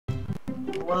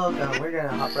Welcome. We're gonna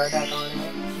hop right back on it.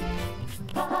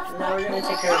 And now we're gonna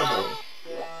take care of the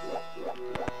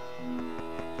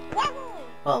boy.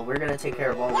 Well, we're gonna take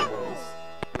care of all the boys.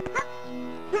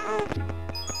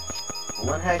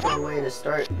 One heck of a way to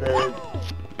start the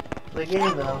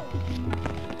game, though.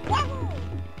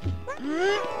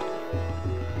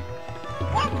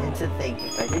 And to think,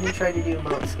 if I didn't try to do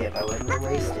mode skip, I wouldn't have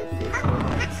wasted 15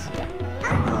 minutes.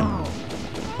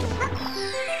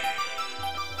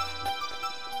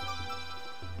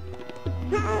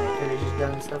 I could have just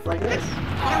done stuff like this.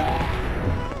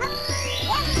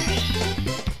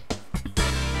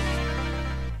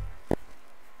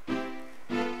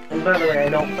 And by the way, I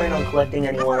don't plan on collecting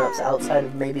any 1-ups outside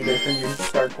of maybe the 100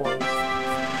 star coins.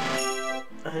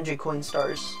 100 coin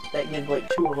stars that give like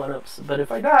 2 1-ups. But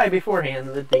if I die beforehand,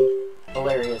 that'd be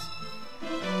hilarious.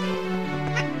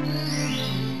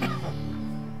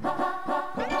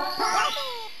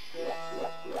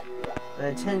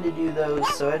 I tend to do those,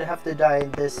 so I'd have to die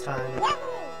this time.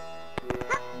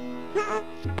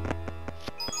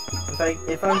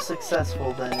 If I'm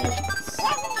successful, then it's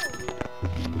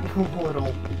a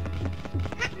little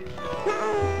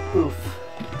oof.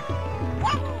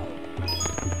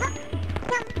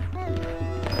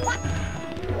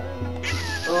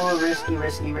 Oh, risky,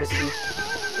 risky, risky.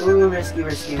 Ooh, risky,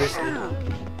 risky, risky.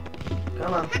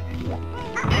 Come on.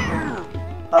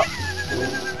 Oh.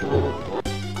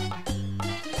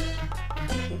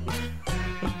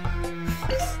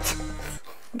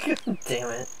 God damn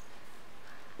it.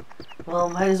 Well,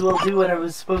 might as well do what I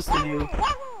was supposed to do.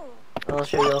 I'll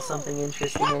show y'all something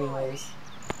interesting anyways.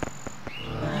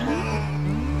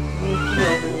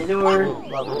 Open the door,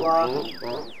 blah blah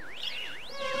blah.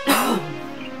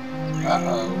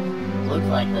 Uh-oh. Looks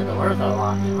like the doors are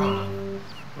locked, huh?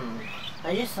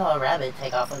 I just saw a rabbit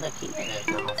take off with a key in his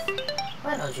mouth.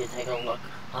 Why don't you take a look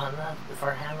on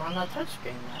for him on the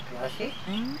touchscreen map, Yoshi?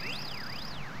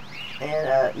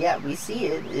 And, yeah, we see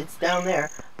it. It's down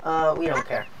there. We don't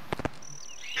care.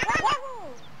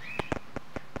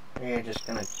 We're just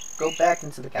gonna go back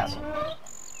into the castle.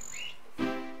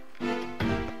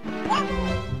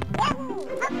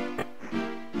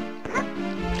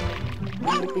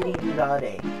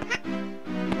 Yippity-doo-dah-day.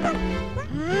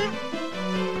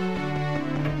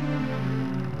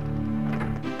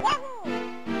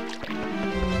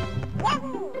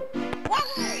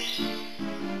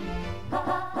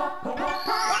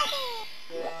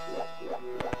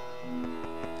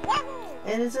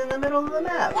 And it's in the middle of the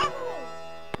map.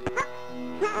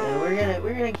 And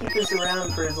we're gonna keep this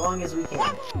around for as long as we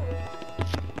can.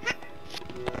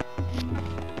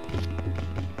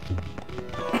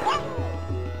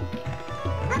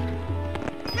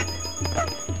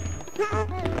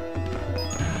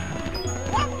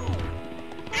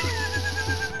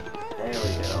 There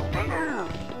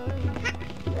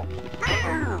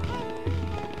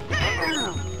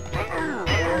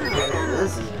we go.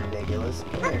 This is ridiculous.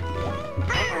 Come here.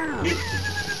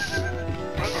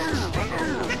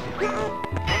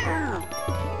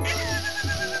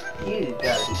 You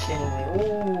gotta be kidding me.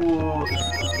 Ooh.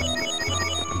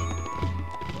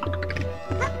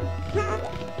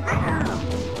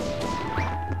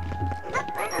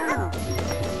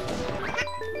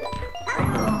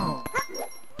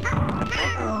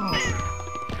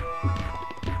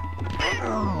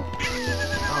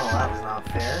 Oh, that was not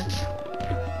fair.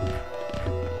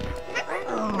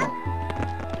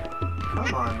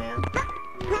 Come on, man.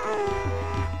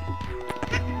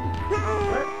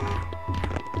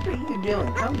 What are you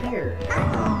doing? Come here.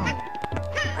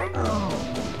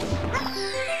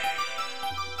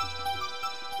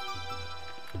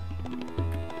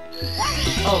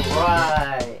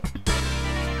 Alright.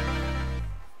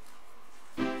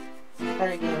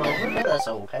 Kind of game over, but that's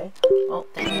okay. Oh,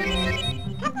 thank you.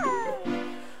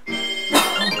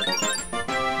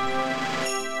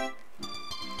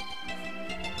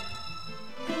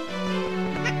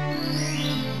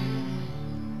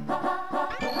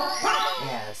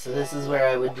 So this is where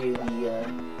I would do the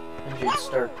 100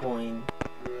 star coin.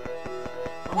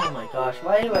 Oh my gosh,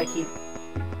 why did I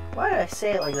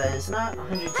say it like that? It's not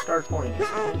 100 star coin, it's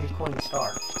 100 coin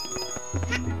star.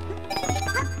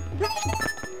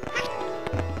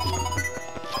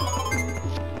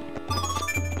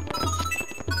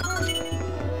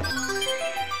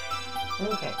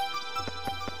 Okay.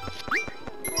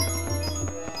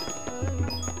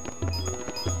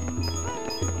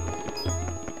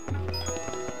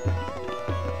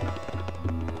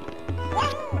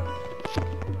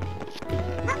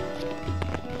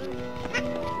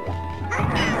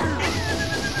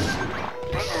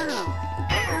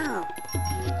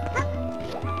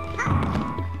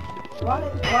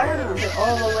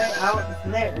 out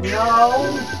there. No!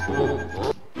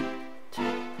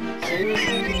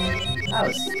 Seriously? That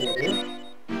was stupid.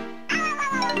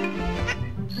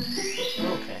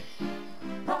 Okay.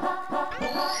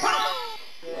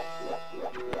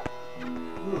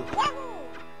 Ooh.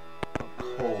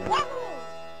 Cold.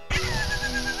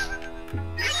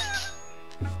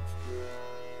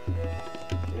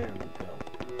 There we go.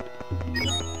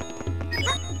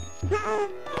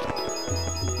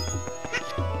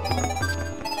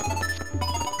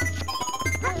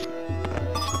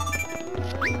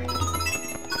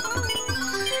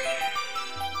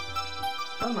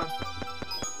 Come on.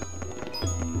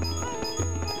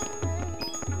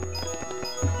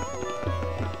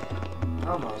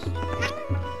 Almost.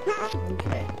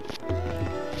 Okay.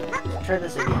 Try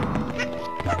this again.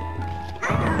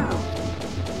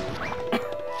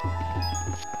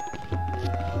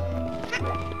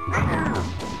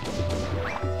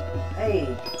 Hey!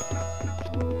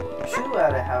 2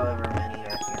 out of however many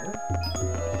are here.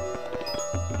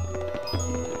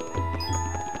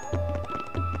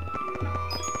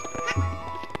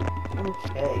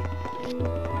 Okay.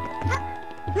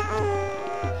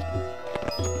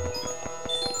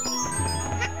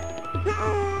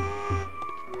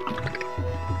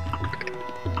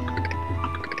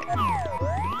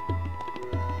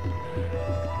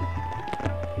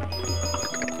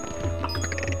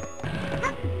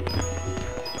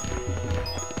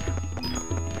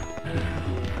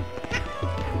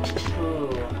 Ooh,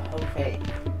 okay.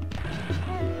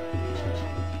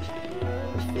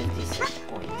 56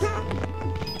 points.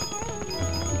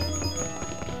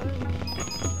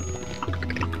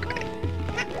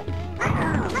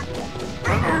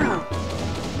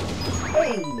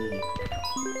 Hey!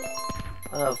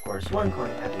 Of course, 1 coin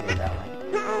had to go that way.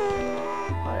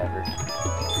 Whatever.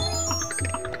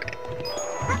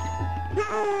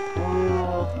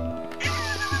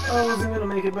 Oh, I wasn't gonna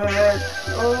make it back.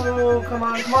 Oh, come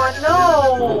on, come on,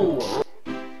 no!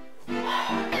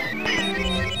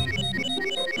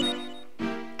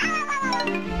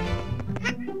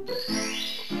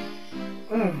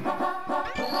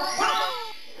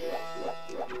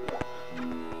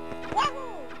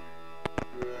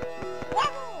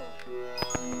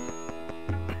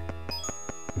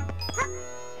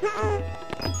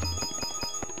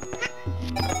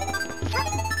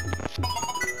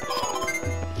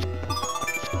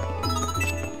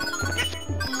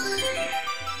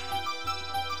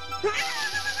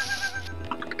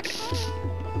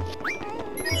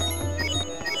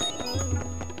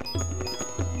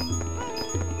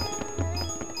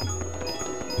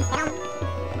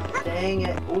 Dang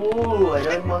it. Ooh, I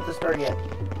don't want to start yet.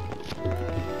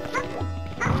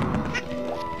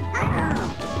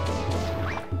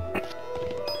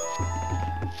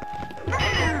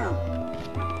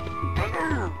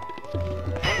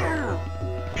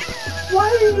 Why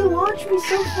did you launch me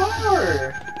so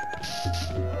far?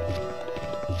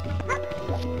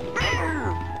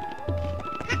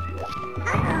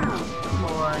 Come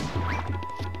on.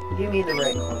 Give me the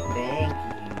right one. Thank you.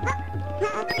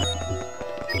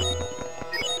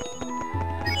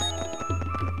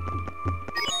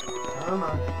 Come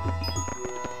on.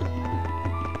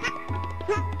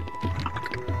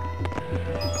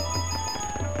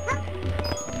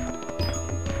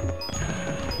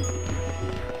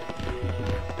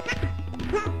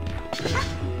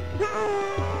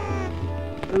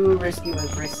 Ooh, risky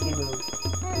move, risky move.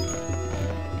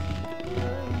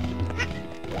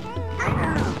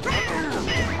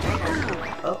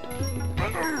 Oh.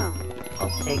 I'll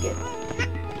take it.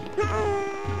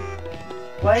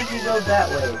 Why did you go that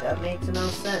way? That makes no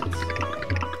sense.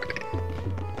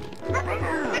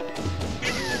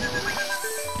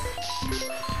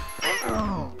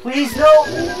 Please, no!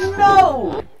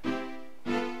 No!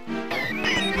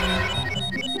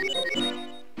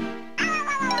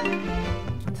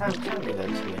 Time to go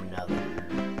to another.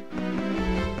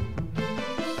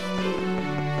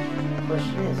 The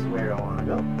question is, where do I want to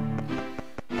go?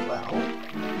 Well...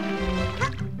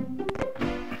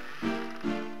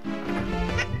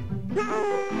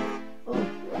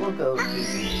 we'll go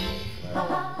easy.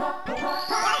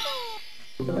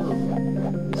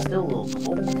 Still a little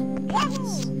cold.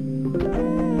 Yes.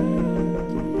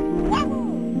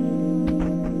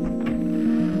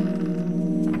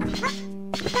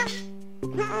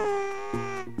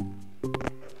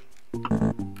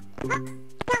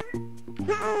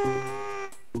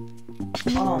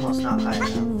 Almost not high enough.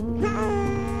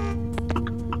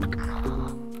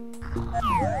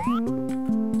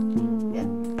 Yeah.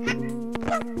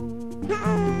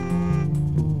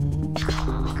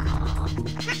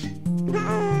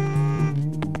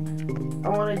 I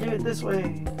want to do it this way.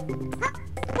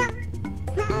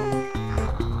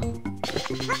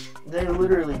 They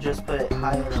literally just put it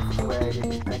high enough to where I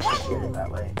can't get it that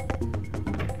way.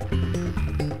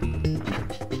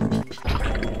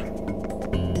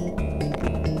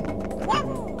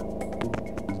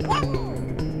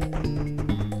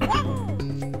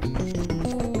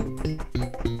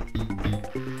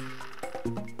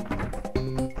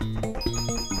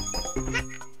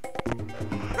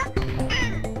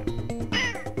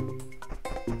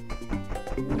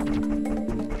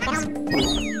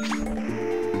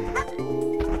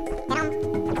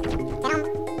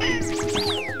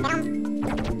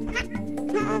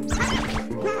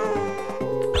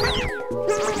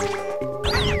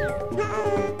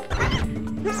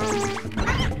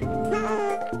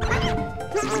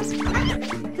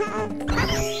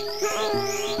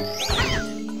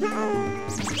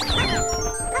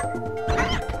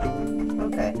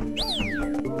 Okay.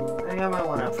 I got my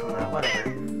one up from that, whatever.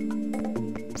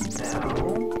 Now...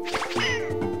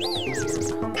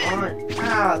 Come on.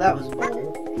 Ah, that was bull.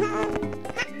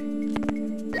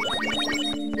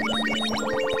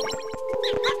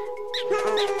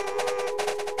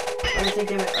 I was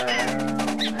thinking it...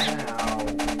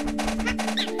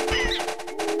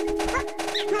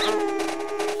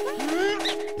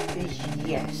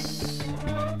 Yes.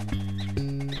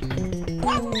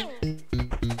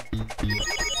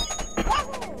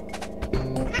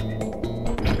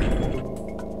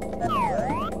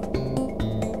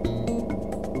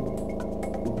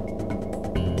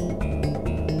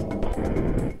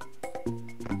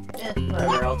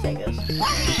 Whatever, I'll take us.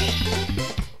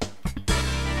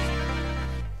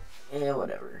 Yeah,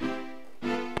 whatever.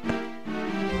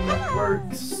 That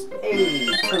works. Hey,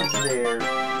 Toad's there.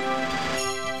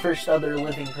 First other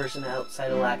living person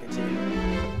outside of Lakitu.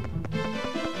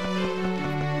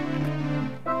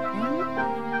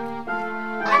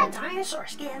 That dinosaur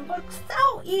skin looks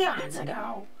so eons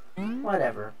ago.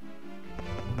 Whatever.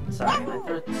 Sorry, my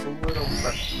throat's a little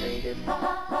frustrated.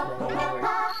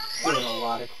 We're doing a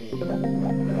lot of cleaning.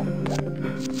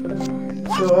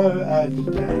 So I'm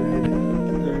agitated.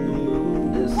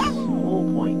 This whole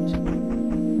point.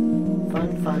 Fun,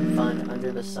 fun, fun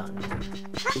under the sun.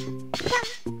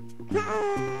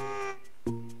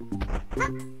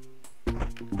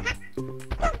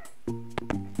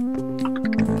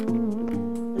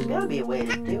 There's gotta be a way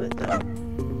to do it, though.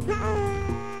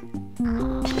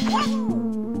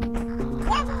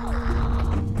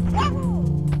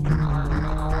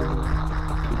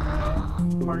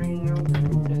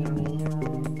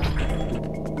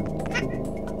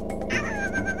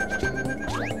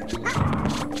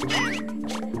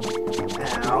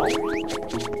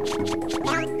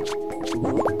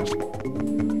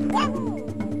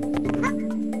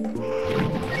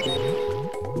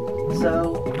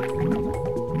 So,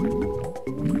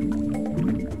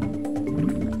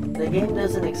 the game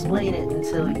doesn't explain it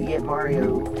until you get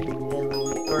Mario and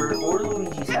or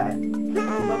Luigi's hat,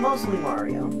 but mostly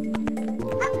Mario.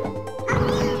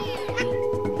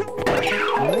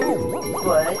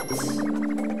 But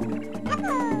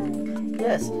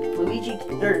yes, Luigi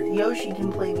or Yoshi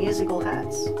can play musical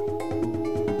hats.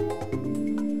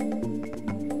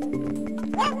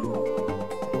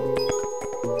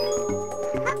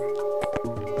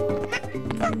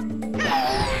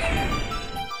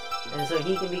 So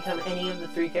he can become any of the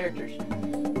three characters.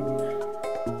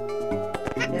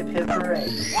 Hip hip hooray.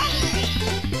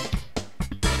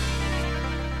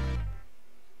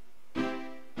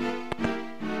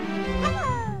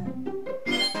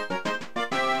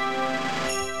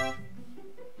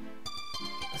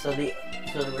 So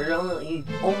we're only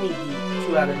beat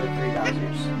 2 out of the 3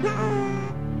 Bowsers.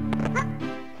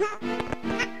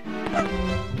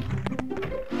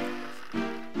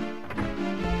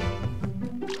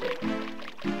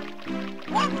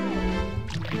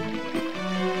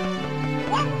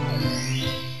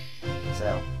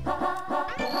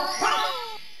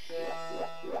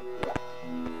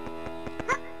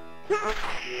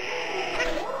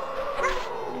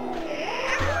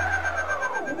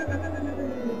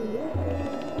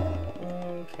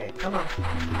 Okay, come on.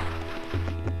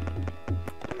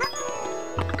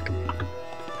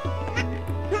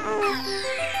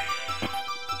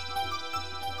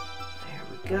 There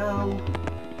we go.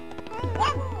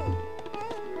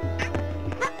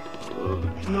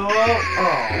 No!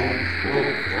 Oh.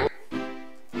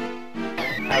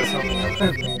 I was hoping I would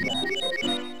have made that.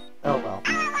 Oh well.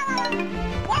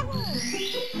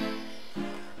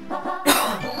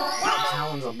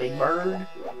 Talon's a big bird.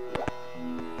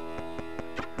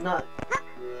 Not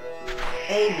a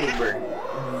big bird.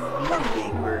 The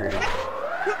big bird.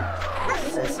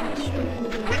 Sesame Street.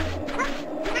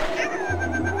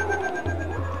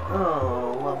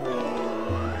 Oh, lovely.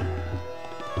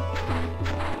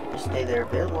 just stay there a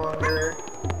bit longer.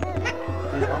 Do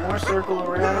one more circle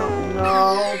around.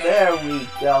 No, there we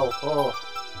go. Oh.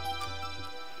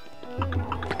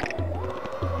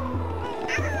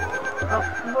 Oh,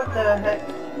 what the heck?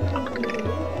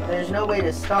 There's no way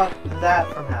to stop that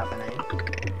from happening.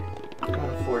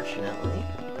 Unfortunately.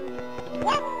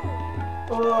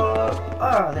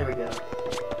 Oh, there we go.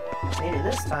 Made it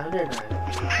this time, didn't I?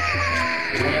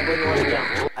 And I wouldn't want to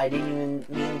jump. I didn't even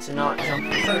mean to not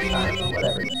jump the first time, but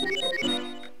whatever.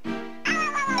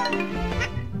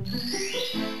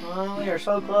 Oh, we are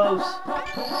so close.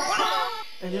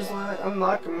 I just want to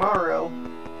unlock tomorrow.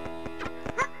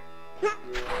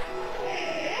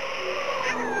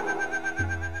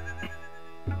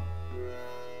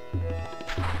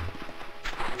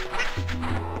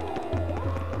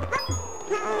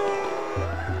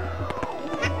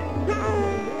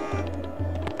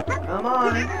 Come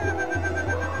on.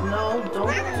 No,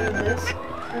 don't do this.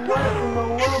 What in the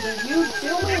world are you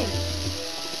doing?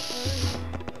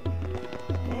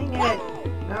 Dang it.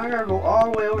 Now I gotta go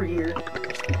all the way over here.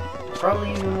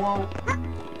 Probably even won't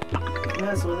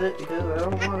mess with it because I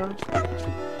don't wanna.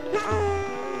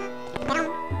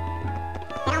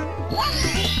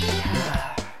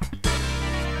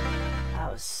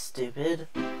 That was stupid.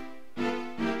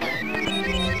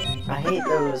 I hate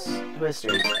those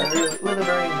twisters. I really, with a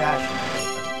burning passion, I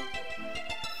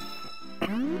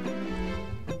hate them.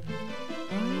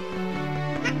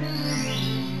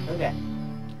 Okay.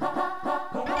 I'm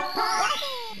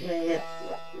gonna get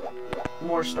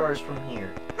more stars from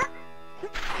here.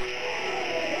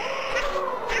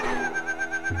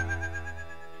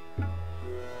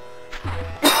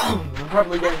 I'm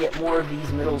probably gonna get more of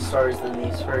these middle stars than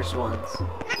these first ones.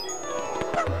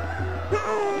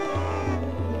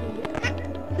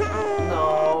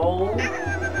 No.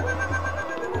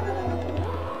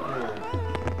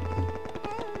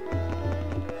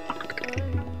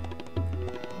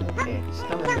 Okay, it's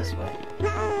coming this way.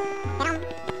 Yeah.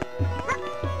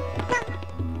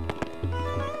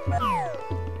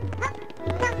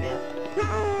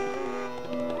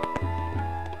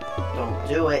 Don't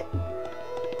do it.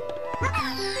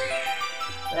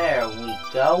 There we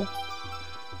go.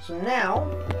 So now...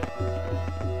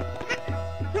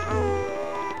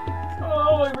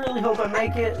 Oh, I really hope I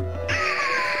make it.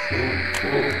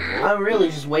 I'm really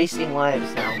just wasting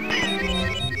lives now.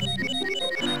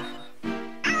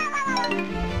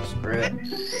 Screw it.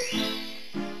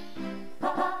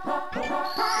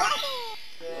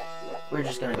 We're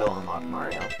just gonna go unlock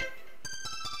Mario.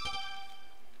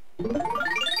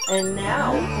 And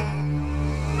now...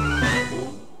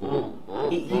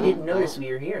 He didn't notice we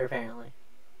were here, apparently.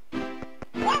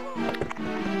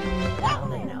 Now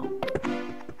they know.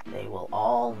 They will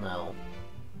all know.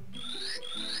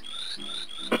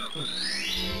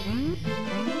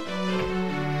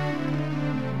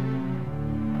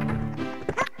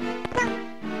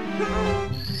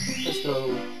 Let's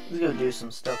go do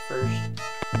some stuff first.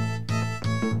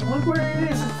 Look where it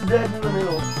is, it's dead in the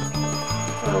middle.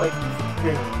 Or like,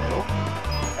 in the middle.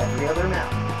 Every other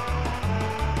map.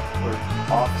 We're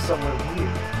off somewhere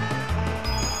weird.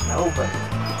 Nobody.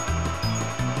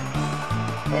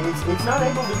 And it's not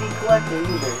able to be collected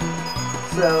either.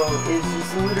 So it's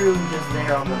just literally just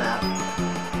there on the map.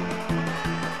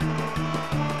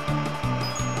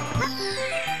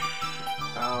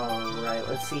 Alright,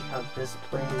 let's see how this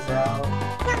plays out.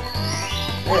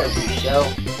 There we go.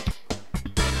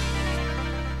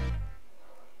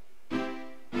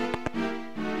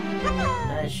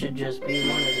 That should just be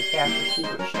one of the Captain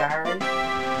Superstars.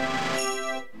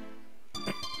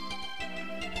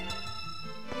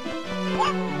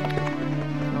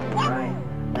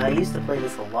 I used to play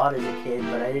this a lot as a kid,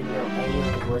 but I didn't know any of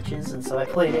the glitches, and so I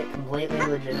played it completely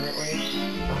legitimately,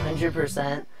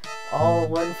 100%, all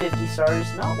 150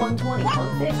 stars, not 120,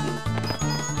 150.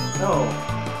 No.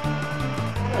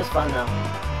 It was fun though.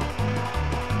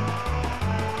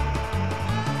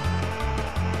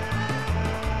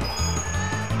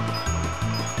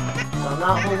 So I'm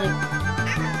not holding...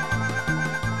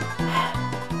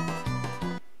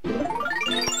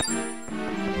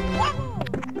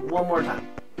 One more time.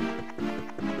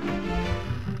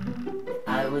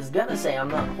 I was gonna say I'm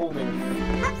not holding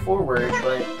forward,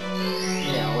 but,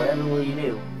 you know, whatever will you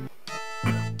do?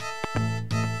 I'm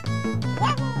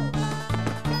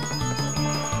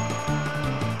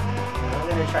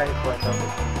gonna try to collect all the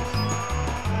things.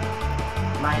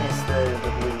 Minus the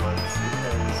blue ones,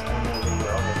 because I know they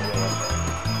were all the way up there.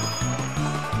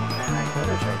 And I could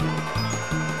have tried to do that.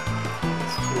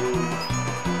 It's too...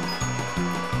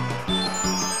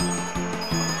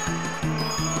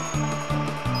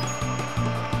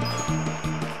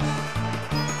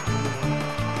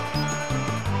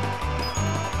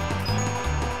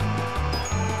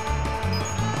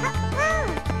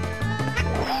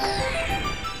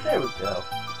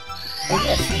 And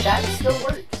yes, that still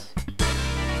works.